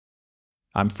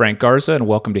I'm Frank Garza, and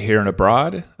welcome to Here and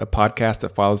Abroad, a podcast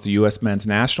that follows the U.S. men's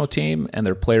national team and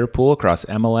their player pool across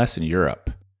MLS and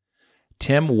Europe.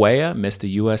 Tim Weah missed the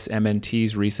U.S.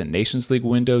 MNT's recent Nations League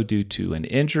window due to an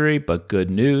injury, but good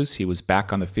news, he was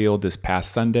back on the field this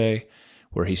past Sunday,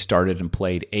 where he started and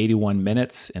played 81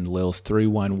 minutes in Lille's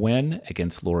 3-1 win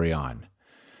against Lorient.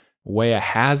 Weah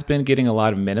has been getting a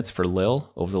lot of minutes for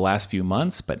Lille over the last few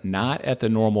months, but not at the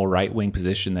normal right-wing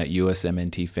position that U.S.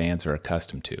 MNT fans are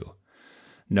accustomed to.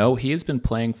 No, he has been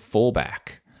playing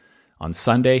fullback. On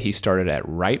Sunday, he started at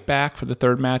right back for the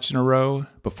third match in a row.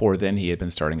 Before then, he had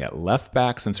been starting at left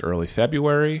back since early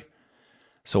February.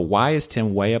 So why is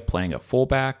Tim Weah playing at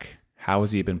fullback? How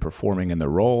has he been performing in the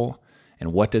role?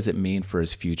 And what does it mean for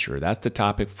his future? That's the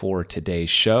topic for today's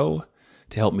show.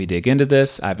 To help me dig into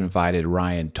this, I've invited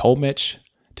Ryan Tolmich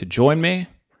to join me.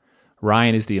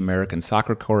 Ryan is the American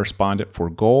soccer correspondent for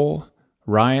Goal.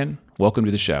 Ryan, welcome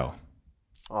to the show.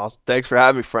 Awesome. Thanks for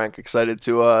having me, Frank. Excited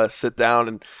to sit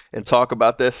down and talk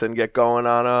about this and get going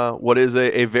on what is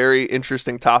a very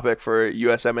interesting topic for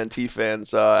USMNT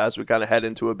fans as we kind of head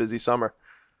into a busy summer.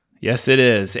 Yes, it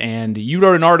is. And you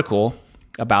wrote an article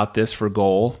about this for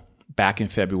Goal back in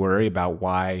February about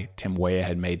why Tim Weah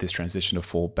had made this transition to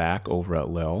fullback over at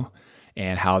Lille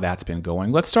and how that's been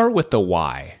going. Let's start with the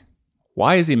why.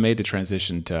 Why has he made the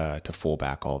transition to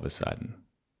fullback all of a sudden?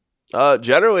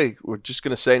 Generally, we're just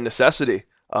going to say necessity.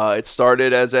 It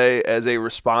started as a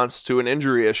response to an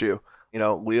injury issue. You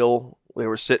know, Lille, they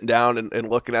were sitting down and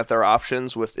looking at their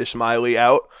options with Ismaili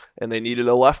out, and they needed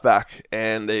a left back.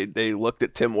 And they looked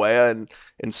at Tim Weah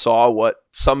and saw what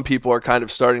some people are kind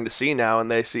of starting to see now,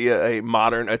 and they see a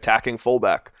modern attacking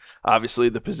fullback. Obviously,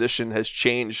 the position has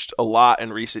changed a lot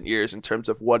in recent years in terms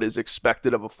of what is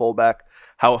expected of a fullback,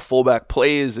 how a fullback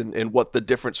plays, and what the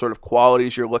different sort of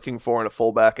qualities you're looking for in a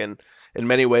fullback. And in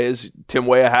many ways, Tim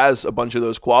Weah has a bunch of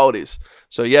those qualities.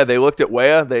 So yeah, they looked at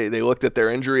Weah, they looked at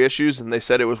their injury issues, and they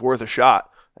said it was worth a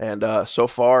shot. And so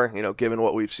far, you know, given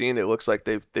what we've seen, it looks like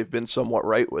they've been somewhat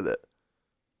right with it.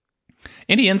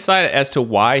 Any insight as to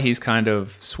why he's kind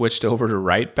of switched over to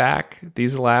right back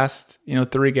these last,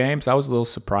 3 games? I was a little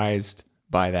surprised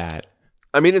by that.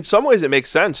 I mean, in some ways it makes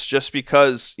sense just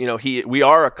because, we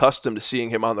are accustomed to seeing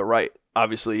him on the right.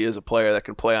 Obviously, he is a player that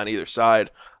can play on either side.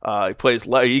 He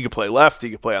can play left, he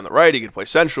can play on the right, he can play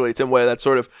centrally. Tim Weah, that's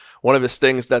sort of one of his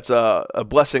things that's a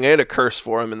blessing and a curse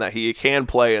for him in that he can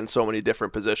play in so many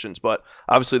different positions. But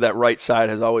obviously that right side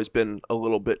has always been a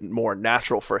little bit more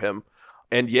natural for him.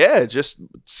 And yeah, it just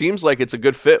seems like it's a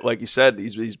good fit. Like you said,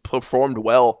 he's performed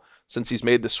well since he's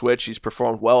made the switch. He's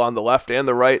performed well on the left and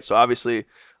the right. So obviously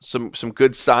some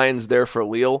good signs there for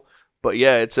Lille. But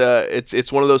yeah,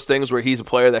 it's one of those things where he's a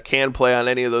player that can play on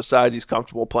any of those sides. He's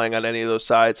comfortable playing on any of those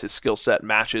sides. His skill set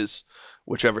matches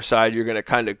whichever side you're going to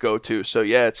kind of go to. So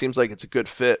yeah, it seems like it's a good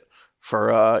fit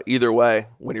for either way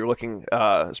when you're looking,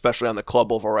 especially on the club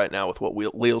level right now with what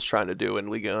Lille's trying to do in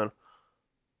Ligue 1.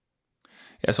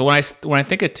 Yeah, so when I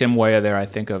think of Tim Weah there, I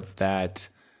think of that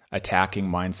attacking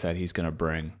mindset he's going to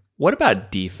bring. What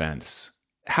about defense?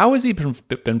 How has he been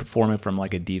performing from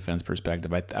like a defense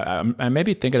perspective? I may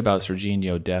be thinking about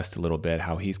Serginho Dest a little bit,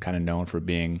 how he's kind of known for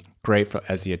being great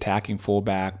as the attacking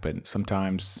fullback, but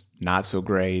sometimes not so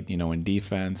great, in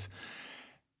defense.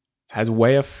 Has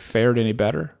Weah fared any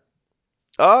better?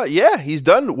 Yeah, he's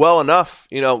done well enough.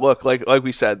 Look, like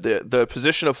we said, the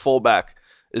position of fullback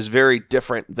is very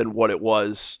different than what it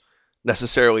was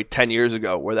necessarily 10 years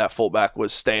ago, where that fullback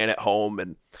was staying at home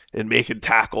and making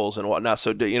tackles and whatnot.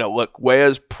 So, look,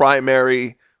 Weah's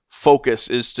primary focus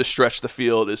is to stretch the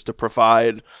field, is to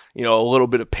provide, a little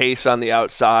bit of pace on the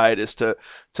outside, is to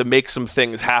make some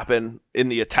things happen in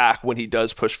the attack when he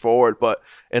does push forward. But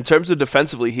in terms of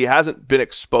defensively, he hasn't been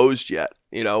exposed yet,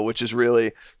 which is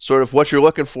really sort of what you're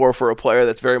looking for a player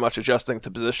that's very much adjusting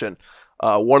to position.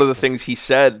 One of the things he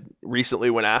said recently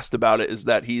when asked about it is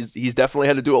that he's definitely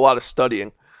had to do a lot of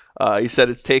studying. He said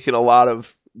it's taken a lot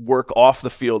of work off the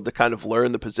field to kind of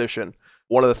learn the position.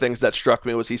 One of the things that struck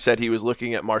me was he said he was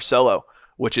looking at Marcelo,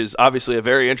 which is obviously a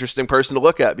very interesting person to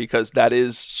look at because that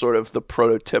is sort of the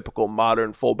prototypical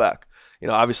modern fullback.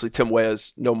 Obviously Tim Weah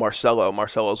is no Marcelo.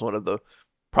 Marcelo is one of the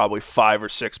probably 5 or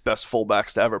 6 best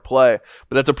fullbacks to ever play.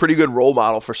 But that's a pretty good role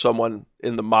model for someone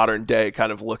in the modern day kind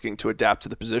of looking to adapt to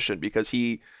the position because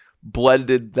he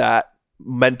blended that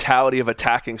mentality of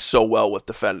attacking so well with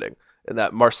defending. and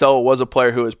that Marcelo was a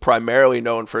player who was primarily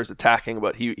known for his attacking,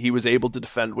 but he was able to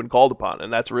defend when called upon.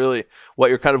 And that's really what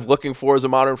you're kind of looking for as a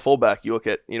modern fullback. You look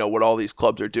at, what all these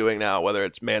clubs are doing now, whether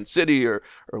it's Man City or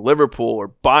Liverpool or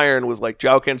Bayern with like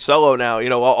João Cancelo now,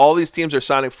 all these teams are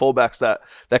signing fullbacks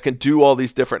that can do all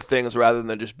these different things rather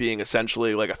than just being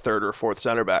essentially like a third or fourth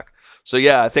center back. So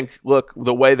yeah, I think, look,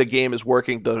 the way the game is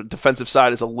working, the defensive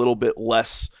side is a little bit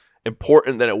less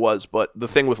important than it was. But the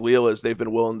thing with Lille is they've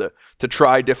been willing to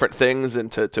try different things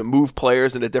and to move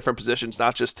players into different positions,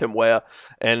 not just Tim Weah.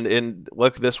 And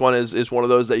look, this one is one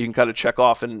of those that you can kind of check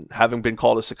off and having been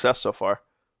called a success so far.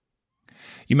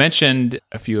 You mentioned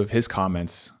a few of his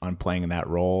comments on playing in that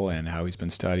role and how he's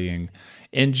been studying.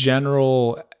 In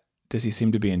general, does he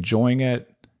seem to be enjoying it?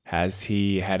 Has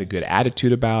he had a good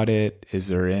attitude about it? Is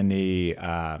there any,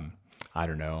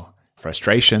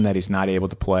 frustration that he's not able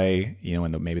to play,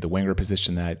 in maybe the winger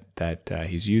position that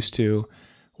he's used to?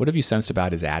 What have you sensed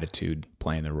about his attitude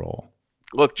playing the role?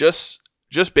 Look, just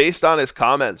based on his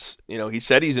comments, he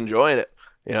said he's enjoying it.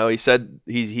 He said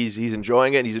he's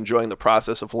enjoying it. And he's enjoying the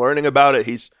process of learning about it.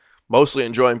 He's mostly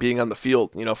enjoying being on the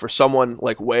field. For someone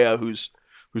like Weah, who's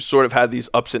sort of had these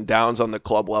ups and downs on the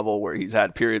club level where he's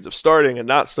had periods of starting and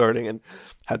not starting and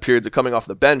had periods of coming off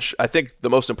the bench. I think the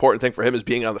most important thing for him is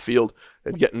being on the field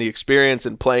and getting the experience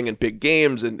and playing in big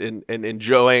games and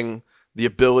enjoying the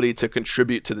ability to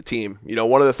contribute to the team.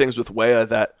 One of the things with Weah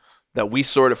that we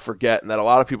sort of forget and that a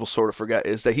lot of people sort of forget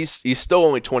is that he's still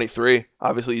only 23.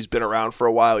 Obviously, he's been around for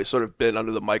a while. He's sort of been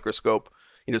under the microscope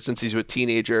since he's a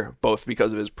teenager, both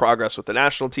because of his progress with the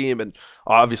national team and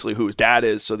obviously who his dad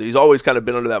is. So he's always kind of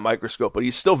been under that microscope, but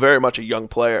he's still very much a young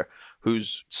player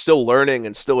who's still learning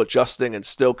and still adjusting and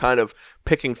still kind of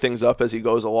picking things up as he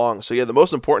goes along. So yeah, the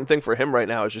most important thing for him right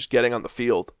now is just getting on the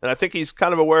field. And I think he's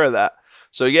kind of aware of that.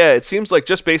 So yeah, it seems like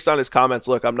just based on his comments,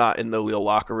 look, I'm not in the Lille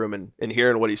locker room and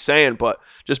hearing what he's saying, but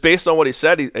just based on what he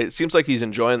said, it seems like he's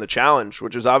enjoying the challenge,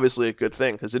 which is obviously a good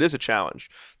thing because it is a challenge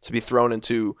to be thrown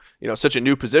into, such a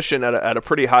new position at a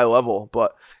pretty high level.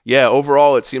 But yeah,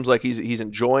 overall, it seems like he's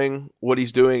enjoying what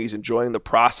he's doing. He's enjoying the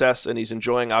process, and he's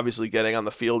enjoying obviously getting on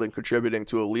the field and contributing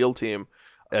to a Lille team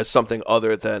as something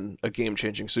other than a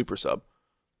game-changing super sub.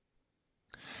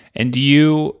 And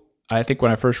I think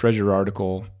when I first read your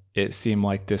article, it seemed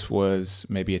like this was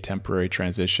maybe a temporary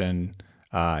transition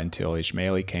until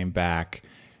Ismaili came back.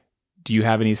 Do you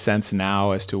have any sense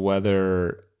now as to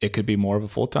whether it could be more of a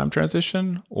full-time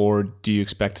transition, or do you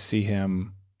expect to see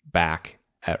him back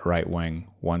at right wing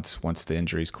once the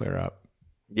injuries clear up?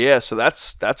 Yeah, so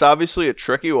that's obviously a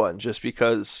tricky one, just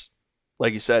because,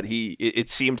 like you said, it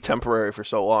seemed temporary for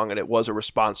so long, and it was a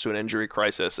response to an injury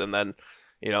crisis, and then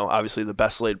obviously the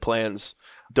best laid plans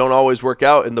don't always work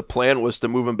out, and the plan was to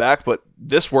move him back, but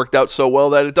this worked out so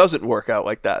well that it doesn't work out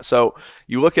like that. So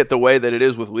you look at the way that it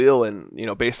is with Lille,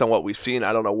 and based on what we've seen,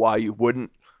 I don't know why you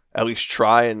wouldn't at least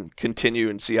try and continue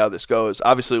and see how this goes.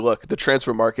 Obviously, look, the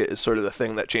transfer market is sort of the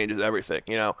thing that changes everything.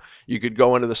 You could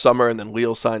go into the summer and then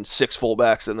Lille signs 6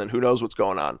 fullbacks, and then who knows what's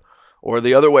going on, or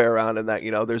the other way around, in that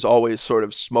there's always sort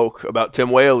of smoke about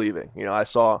Tim Weah leaving. I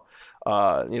saw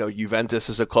Juventus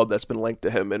is a club that's been linked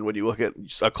to him. And when you look at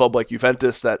a club like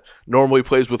Juventus that normally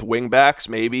plays with wing backs,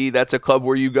 maybe that's a club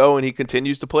where you go and he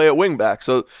continues to play at wing back.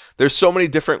 So there's so many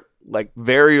different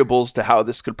variables to how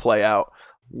this could play out,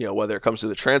 whether it comes to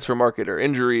the transfer market or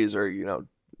injuries or,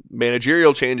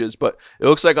 managerial changes. But it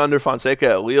looks like under Fonseca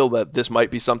at Lille that this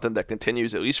might be something that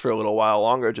continues at least for a little while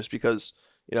longer, just because,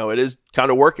 it is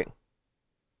kind of working.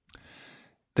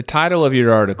 The title of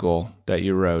your article that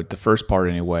you wrote, the first part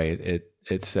anyway,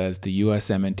 it says the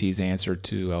USMNT's answer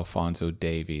to Alphonso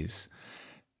Davies.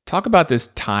 Talk about this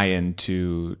tie-in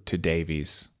to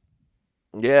Davies.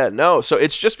 Yeah, no. So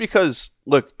it's just because,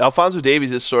 look, Alphonso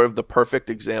Davies is sort of the perfect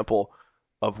example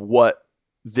of what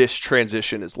this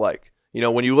transition is like.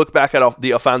 When you look back at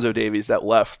the Alphonso Davies that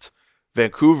left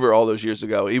Vancouver all those years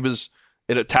ago, he was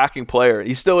an attacking player.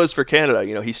 He still is for Canada.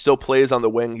 He still plays on the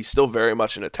wing. He's still very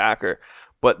much an attacker.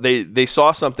 But they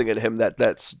saw something in him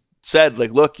that said,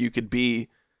 look, you could be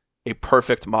a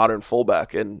perfect modern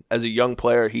fullback. And as a young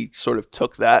player, he sort of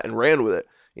took that and ran with it.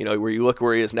 Where you look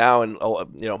where he is now, and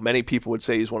many people would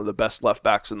say he's one of the best left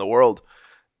backs in the world.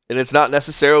 And it's not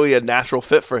necessarily a natural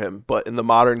fit for him, but in the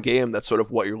modern game, that's sort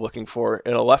of what you're looking for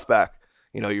in a left back.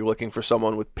 You're looking for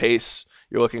someone with pace.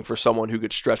 You're looking for someone who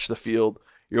could stretch the field.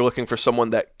 You're looking for someone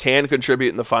that can contribute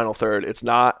in the final third.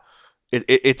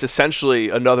 It's essentially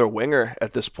another winger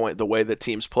at this point, the way that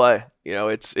teams play.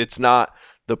 It's not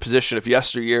the position of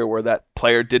yesteryear where that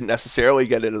player didn't necessarily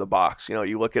get into the box.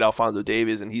 You look at Alphonso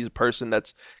Davies, and he's a person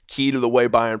that's key to the way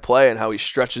Bayern play and how he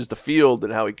stretches the field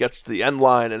and how he gets to the end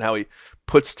line and how he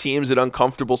puts teams in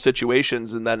uncomfortable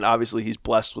situations, and then obviously he's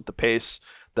blessed with the pace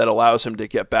that allows him to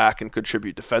get back and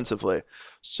contribute defensively.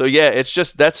 So yeah,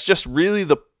 that's just really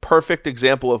the perfect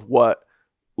example of what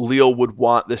Lille would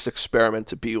want this experiment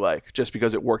to be like, just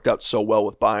because it worked out so well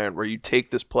with Bayern, where you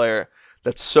take this player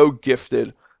that's so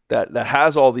gifted, that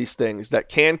has all these things, that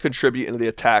can contribute into the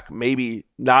attack, maybe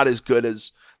not as good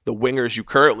as the wingers you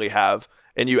currently have,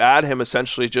 and you add him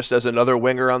essentially just as another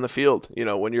winger on the field. You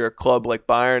know, when you're a club like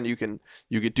Bayern, you can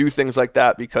do things like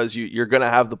that because you're going to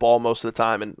have the ball most of the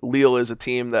time. And Lille is a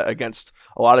team that, against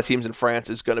a lot of teams in France,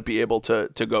 is going to be able to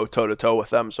go toe-to-toe with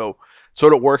them. So it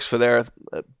sort of works for there.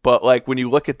 But like when you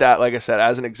look at that, like I said,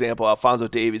 as an example, Alphonso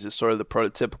Davies is sort of the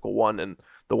prototypical one, and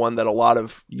the one that a lot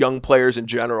of young players in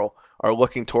general are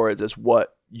looking towards as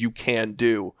what you can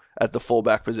do at the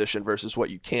fullback position versus what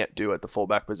you can't do at the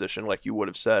fullback position, like you would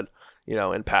have said,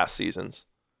 in past seasons.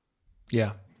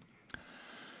 Yeah.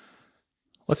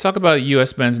 Let's talk about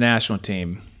U.S. men's national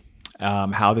team,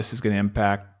 how this is going to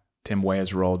impact Tim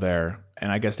Weah's role there.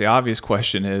 And I guess the obvious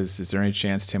question is there any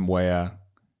chance Tim Weah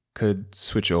could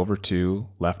switch over to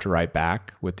left or right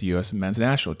back with the U.S. men's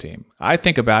national team? I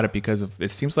think about it because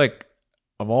it seems like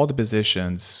of all the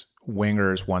positions,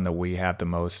 winger is one that we have the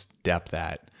most depth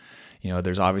at.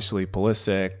 There's obviously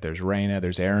Pulisic, there's Reyna,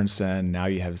 there's Aronson. Now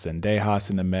you have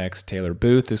Zendejas in the mix. Taylor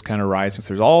Booth is kind of rising. So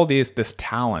there's all this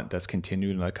talent that's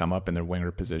continuing to come up in their winger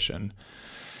position.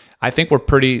 I think we're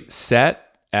pretty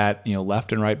set at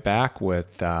left and right back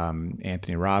with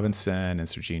Anthony Robinson and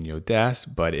Serginho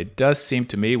Dest. But it does seem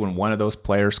to me when one of those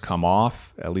players come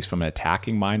off, at least from an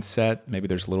attacking mindset, maybe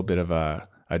there's a little bit of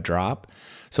a drop.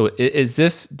 So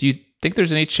do you think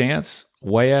there's any chance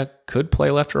Weah could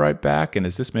play left or right back? And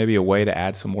is this maybe a way to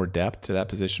add some more depth to that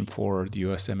position for the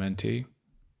USMNT?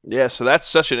 Yeah, so that's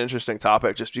such an interesting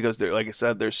topic just because, like I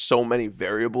said, there's so many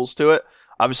variables to it.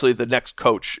 Obviously, the next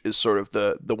coach is sort of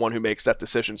the one who makes that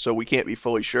decision, so we can't be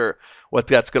fully sure what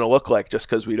that's going to look like just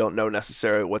because we don't know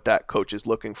necessarily what that coach is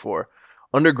looking for.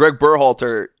 Under Greg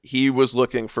Berhalter, he was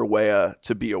looking for Weah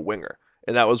to be a winger.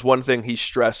 And that was one thing he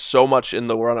stressed so much in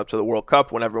the run-up to the World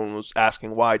Cup when everyone was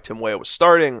asking why Tim Weah was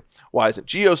starting, why isn't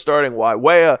Gio starting, why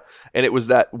Weah? And it was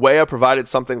that Weah provided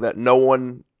something that no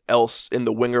one else in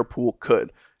the winger pool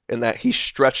could, and that he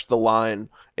stretched the line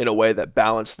in a way that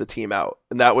balanced the team out.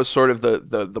 And that was sort of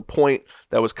the point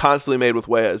that was constantly made with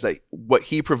Weah, is that what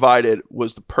he provided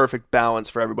was the perfect balance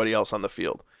for everybody else on the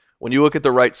field. When you look at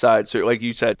the right side, so like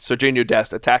you said, Serginho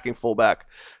Dest, attacking fullback,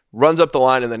 runs up the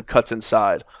line and then cuts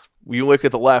inside. You look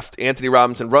at the left, Anthony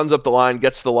Robinson runs up the line,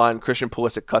 gets to the line, Christian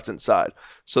Pulisic cuts inside.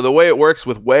 So the way it works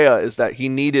with Weah is that he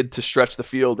needed to stretch the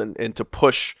field and to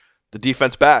push the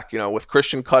defense back. With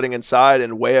Christian cutting inside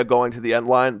and Weah going to the end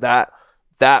line, that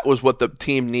was what the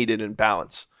team needed in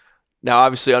balance. Now,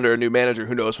 obviously, under a new manager,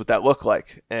 who knows what that looked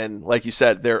like? And like you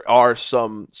said, there are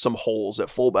some holes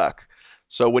at fullback.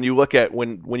 So when you look at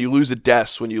when you lose a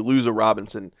Dest, when you lose a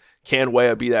Robinson, can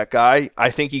Weah be that guy?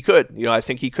 I think he could. I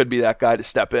think he could be that guy to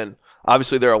step in.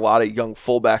 Obviously, there are a lot of young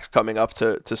fullbacks coming up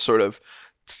to sort of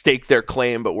stake their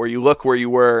claim. But where you look where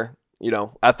you were,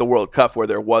 at the World Cup, where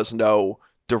there was no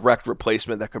direct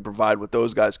replacement that could provide what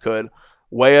those guys could,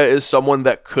 Weah is someone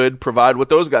that could provide what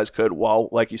those guys could, while,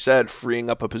 like you said, freeing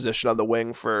up a position on the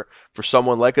wing for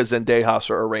someone like a Zendejas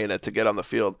or a Reyna to get on the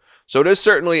field. So it is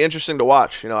certainly interesting to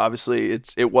watch. Obviously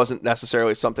it wasn't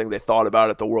necessarily something they thought about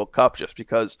at the World Cup just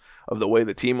because of the way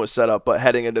the team was set up. But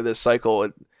heading into this cycle,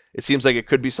 it seems like it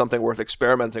could be something worth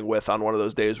experimenting with on one of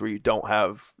those days where you don't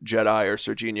have Jedi or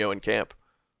Serginho in camp.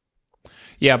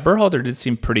 Yeah, Berhalter did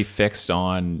seem pretty fixed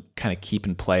on kind of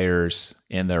keeping players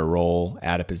in their role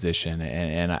at a position.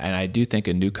 And I do think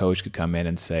a new coach could come in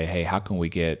and say, hey, how can we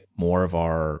get more of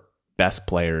our best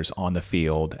players on the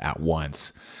field at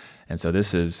once? And so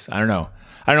this is, I don't know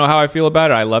how I feel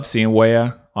about it. I love seeing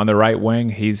Weah on the right wing.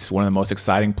 He's one of the most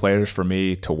exciting players for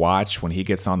me to watch when he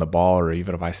gets on the ball, or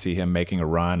even if I see him making a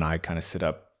run, I kind of sit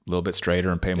up a little bit straighter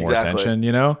and pay more attention,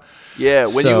 Yeah,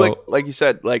 when you like you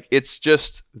said, it's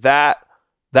just that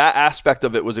aspect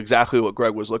of it was exactly what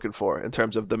Greg was looking for in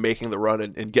terms of the making the run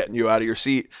and getting you out of your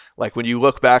seat. Like when you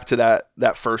look back to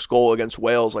that first goal against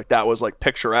Wales, like that was like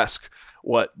picturesque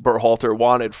what Berhalter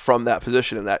wanted from that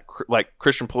position. And that, like,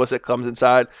 Christian Pulisic comes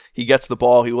inside, he gets the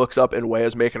ball, he looks up, and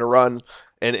Weah's making a run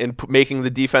and making the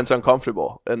defense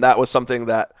uncomfortable. And that was something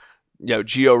that,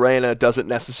 Gio Reyna doesn't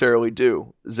necessarily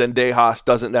do. Zendejas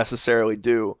doesn't necessarily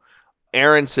do.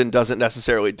 Aronson doesn't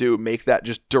necessarily do. Make that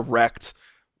just direct,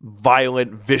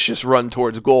 violent, vicious run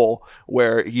towards goal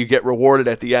where you get rewarded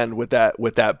at the end with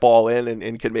that ball in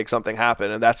and can make something happen.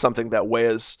 And that's something that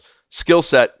Weah's skill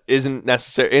set isn't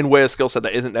necessary in Weah's skill set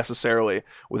that isn't necessarily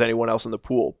with anyone else in the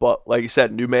pool. But like you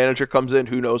said, new manager comes in,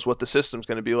 who knows what the system's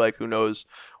going to be like, who knows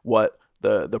what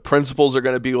the principles are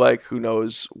going to be like, who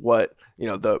knows what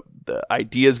the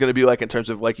idea is going to be like in terms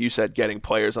of, like you said, getting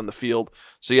players on the field.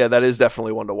 So yeah, that is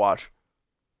definitely one to watch.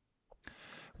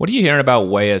 What are you hearing about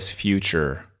Weah's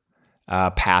future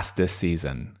past this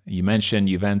season? You mentioned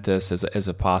Juventus as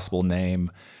a possible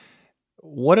name.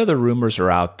 What other rumors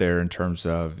are out there in terms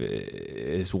of,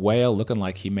 is Weah looking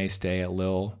like he may stay at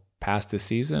Lille past this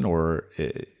season, or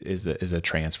is a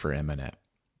transfer imminent?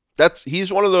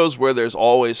 He's one of those where there's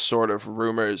always sort of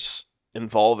rumors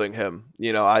involving him.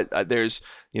 There's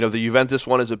the Juventus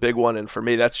one is a big one, and for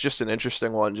me that's just an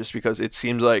interesting one, just because it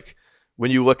seems like when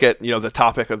you look at the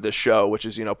topic of this show, which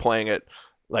is playing it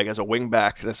like as a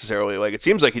wingback necessarily, like it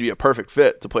seems like he'd be a perfect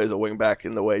fit to play as a wingback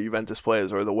in the way Juventus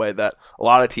plays, or the way that a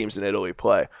lot of teams in Italy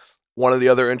play. One of the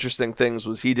other interesting things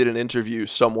was he did an interview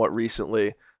somewhat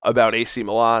recently about AC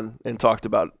Milan and talked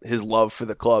about his love for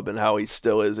the club and how he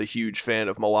still is a huge fan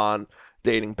of Milan,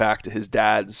 dating back to his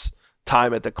dad's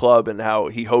time at the club, and how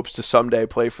he hopes to someday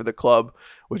play for the club,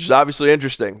 which is obviously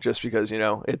interesting just because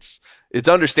it's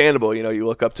understandable. You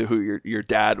look up to who your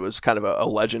dad was kind of a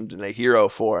legend and a hero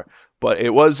for. But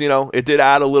it was, it did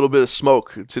add a little bit of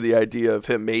smoke to the idea of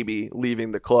him maybe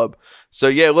leaving the club. So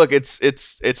yeah, look,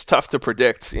 it's tough to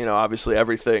predict. Obviously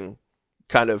everything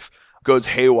kind of goes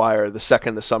haywire the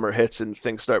second the summer hits and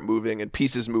things start moving and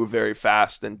pieces move very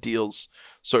fast and deals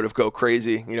sort of go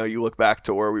crazy. You look back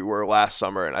to where we were last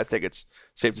summer, and I think it's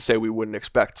safe to say we wouldn't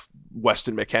expect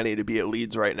Weston McKennie to be at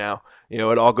Leeds right now.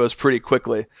 It all goes pretty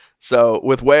quickly. So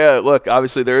with Weah, look,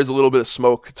 obviously there is a little bit of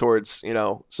smoke towards,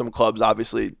 some clubs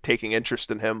obviously taking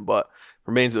interest in him, but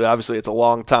remains obviously it's a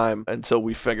long time until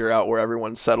we figure out where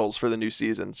everyone settles for the new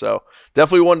season. So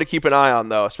definitely one to keep an eye on,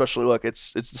 though, especially look,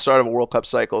 it's the start of a World Cup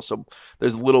cycle, so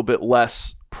there's a little bit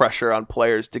less pressure on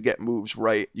players to get moves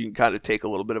right. You can kind of take a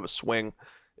little bit of a swing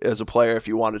as a player if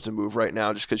you wanted to move right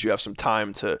now, just because you have some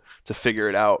time to figure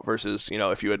it out versus,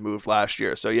 if you had moved last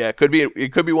year. So yeah, it could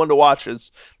be one to watch.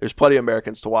 There's plenty of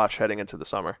Americans to watch heading into the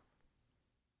summer.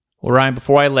 Well, Ryan,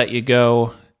 before I let you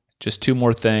go, just two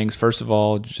more things. First of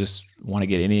all, just want to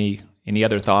get any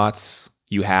other thoughts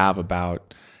you have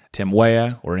about Tim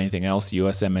Weah or anything else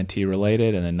USMNT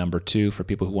related. And then number two, for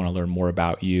people who want to learn more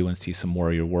about you and see some more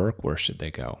of your work, where should they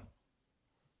go?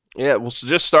 Yeah, well, so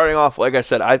just starting off, like I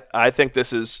said, I think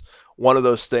this is one of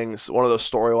those things, one of those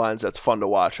storylines that's fun to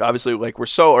watch. Obviously, like, we're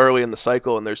so early in the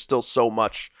cycle and there's still so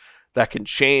much that can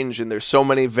change, and there's so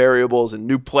many variables and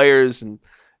new players, and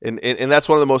that's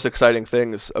one of the most exciting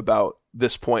things about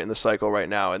this point in the cycle right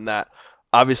now, and that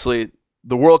obviously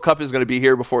the World Cup is going to be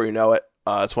here before you know it.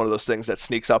 It's one of those things that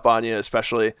sneaks up on you,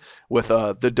 especially with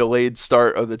the delayed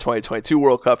start of the 2022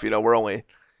 World Cup. We're only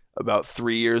about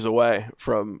 3 years away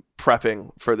from prepping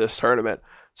for this tournament.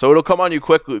 So it'll come to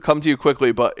you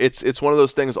quickly, but it's one of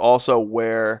those things also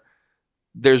where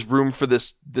there's room for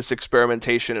this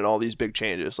experimentation and all these big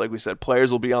changes. Like we said,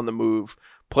 players will be on the move.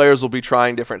 Players will be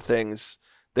trying different things.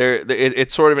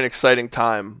 It's sort of an exciting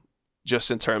time just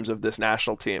in terms of this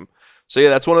national team. So yeah,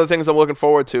 that's one of the things I'm looking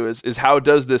forward to is how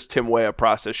does this Tim Weah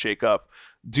process shake up?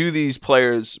 Do these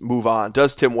players move on?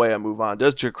 Does Tim Weah move on?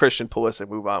 Does Christian Pulisic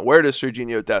move on? Where does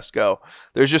Serginho Dest go?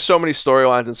 There's just so many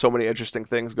storylines and so many interesting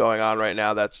things going on right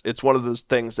now. It's one of those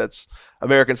things that's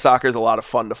American soccer is a lot of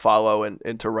fun to follow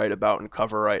and to write about and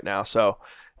cover right now. So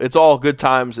it's all good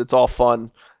times. It's all fun.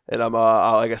 And I'm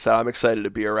like I said, I'm excited to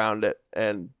be around it.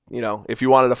 And, if you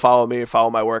wanted to follow me,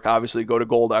 follow my work, obviously go to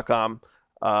goal.com.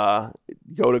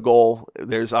 Go to goal.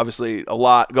 There's obviously a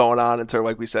lot going on in terms,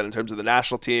 like we said, in terms of the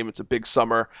national team. It's a big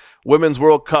summer. Women's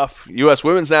World Cup, U.S.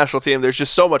 Women's National Team. There's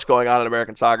just so much going on in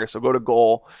American soccer. So go to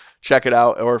goal, check it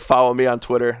out, or follow me on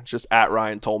Twitter. It's just at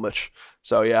Ryan Tolmich.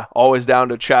 So yeah, always down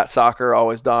to chat soccer,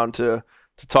 always down to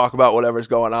talk about whatever's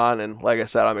going on. And like I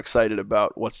said, I'm excited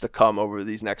about what's to come over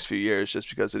these next few years, just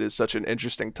because it is such an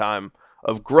interesting time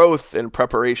of growth and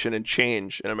preparation and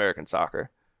change in American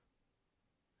soccer.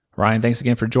 Ryan, thanks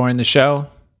again for joining the show.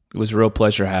 It was a real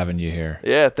pleasure having you here.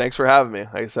 Yeah, thanks for having me.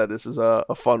 Like I said, this is a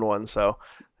fun one, so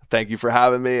thank you for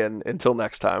having me, and until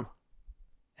next time.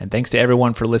 And thanks to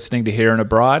everyone for listening to Here and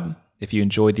Abroad. If you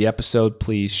enjoyed the episode,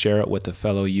 please share it with a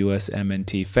fellow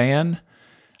USMNT fan.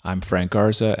 I'm Frank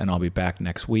Garza, and I'll be back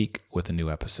next week with a new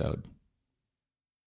episode.